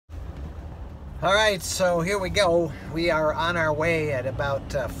All right, so here we go. We are on our way at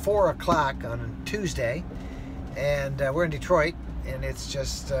about 4 o'clock on Tuesday, and we're in Detroit, and it's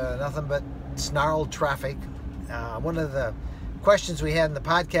just nothing but snarled traffic. One of the questions we had in the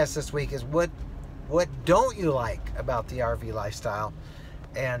podcast this week is what don't you like about the RV lifestyle?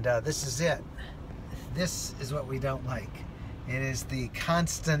 And this is it. This is what we don't like. It is the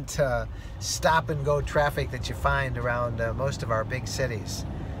constant stop and go traffic that you find around most of our big cities.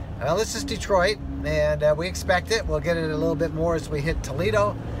 Well, this is Detroit, and we expect it. We'll get it a little bit more as we hit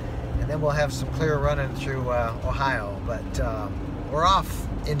Toledo, and then we'll have some clear running through Ohio. But we're off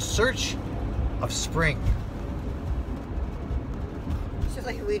in search of spring.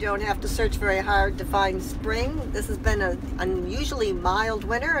 Actually, we don't have to search very hard to find spring. This has been an unusually mild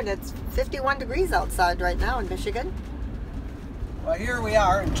winter, and it's 51 degrees outside right now in Michigan. Well, here we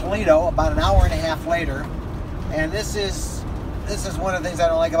are in Toledo, about an hour and a half later, and this is one of the things I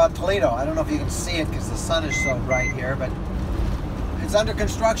don't like about Toledo. I don't know if you can see it because the sun is so bright here, but it's under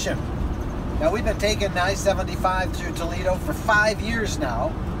construction. Now, we've been taking I-75 through Toledo for 5 years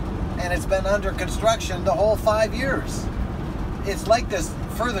now, and it's been under construction the whole 5 years. It's like this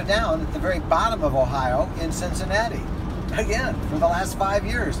further down at the very bottom of Ohio in Cincinnati. Again, for the last 5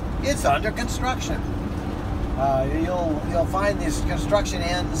 years, it's under construction. You'll find this construction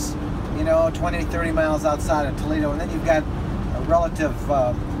ends, 20, 30 miles outside of Toledo, and then you've got a relative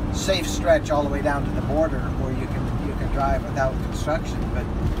safe stretch all the way down to the border where you can drive without construction. But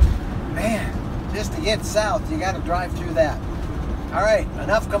man, just to get south, you got to drive through that. All right,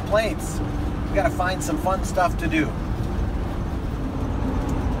 enough complaints. We got to find some fun stuff to do.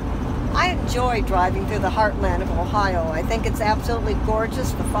 I enjoy driving through the heartland of Ohio. I think it's absolutely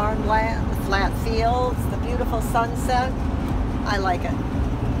gorgeous. The farmland, the flat fields, the beautiful sunset. I like it.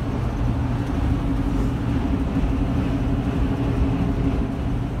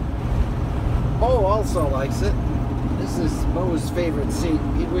 Bo also likes it. This is Bo's favorite seat.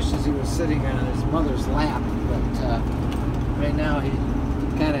 He wishes he was sitting on his mother's lap, but right now he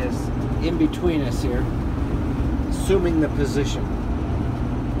kind of is in between us here, assuming the position.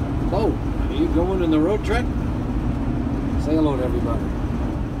 Bo, are you going in the road trip? Say hello to everybody.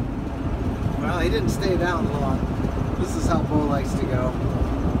 Well, he didn't stay down long. This is how Bo likes to go.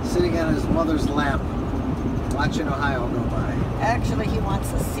 Sitting on his mother's lap, watching Ohio go by. Actually, he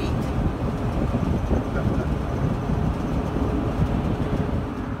wants a seat.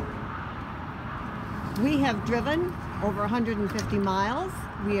 We have driven over 150 miles.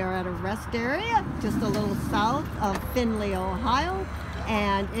 We are at a rest area just a little south of Findlay, Ohio,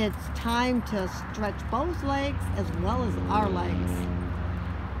 and it's time to stretch Bo's legs as well as our legs.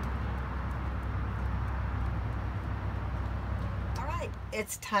 All right,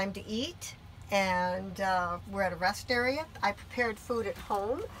 it's time to eat, and we're at a rest area. I prepared food at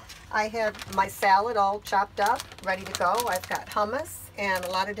home. I have my salad all chopped up, ready to go. I've got hummus and a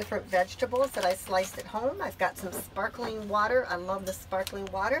lot of different vegetables that I sliced at home. I've got some sparkling water. I love the sparkling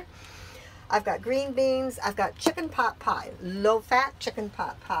water. I've got green beans. I've got chicken pot pie, low-fat chicken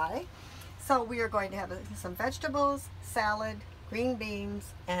pot pie. So we are going to have some vegetables, salad, green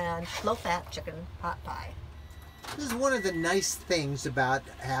beans, and low-fat chicken pot pie. This is one of the nice things about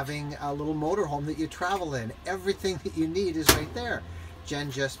having a little motorhome that you travel in. Everything that you need is right there.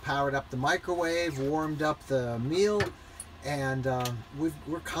 Jen just powered up the microwave, warmed up the meal, and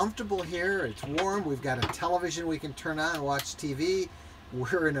we're comfortable here. It's warm. We've got a television we can turn on and watch TV.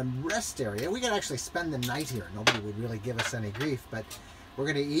 We're in a rest area. We could actually spend the night here. Nobody would really give us any grief, but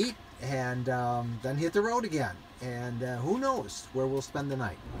we're going to eat and then hit the road again. And who knows where we'll spend the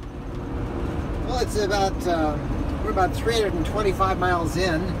night. Well, it's about, we're about 325 miles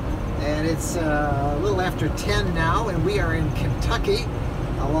in, and it's a little after 10 now, and we are in Kentucky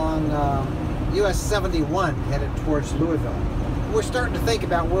along US 71 headed towards Louisville. We're starting to think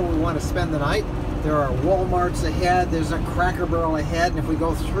about where we want to spend the night. There are Walmarts ahead, there's a Cracker Barrel ahead, and if we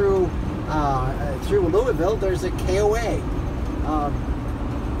go through Louisville, there's a KOA.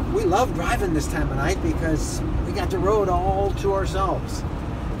 We love driving this time of night because we got the road all to ourselves.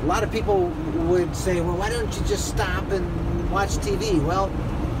 A lot of people would say, well, why don't you just stop and watch TV? Well,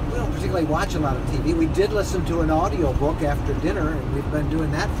 we don't particularly watch a lot of TV. We did listen to an audiobook after dinner, and we've been doing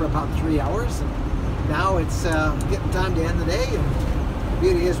that for about 3 hours. And now it's getting time to end the day, and the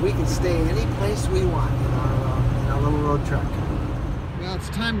beauty is we can stay any place we want in our little road truck. Well, it's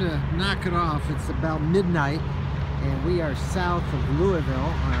time to knock it off. It's about midnight, and we are south of Louisville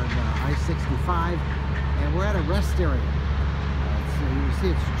on I-65, and we're at a rest area. So you can see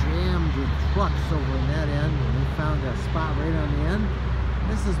it's jammed with trucks over in that end, and we found a spot right on the end.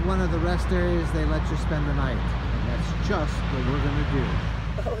 This is one of the rest areas they let you spend the night, and that's just what we're going to do.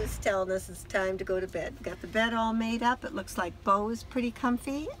 Bo is telling us it's time to go to bed. Got the bed all made up. It looks like Bo is pretty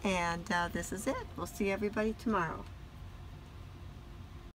comfy, and this is it. We'll see everybody tomorrow.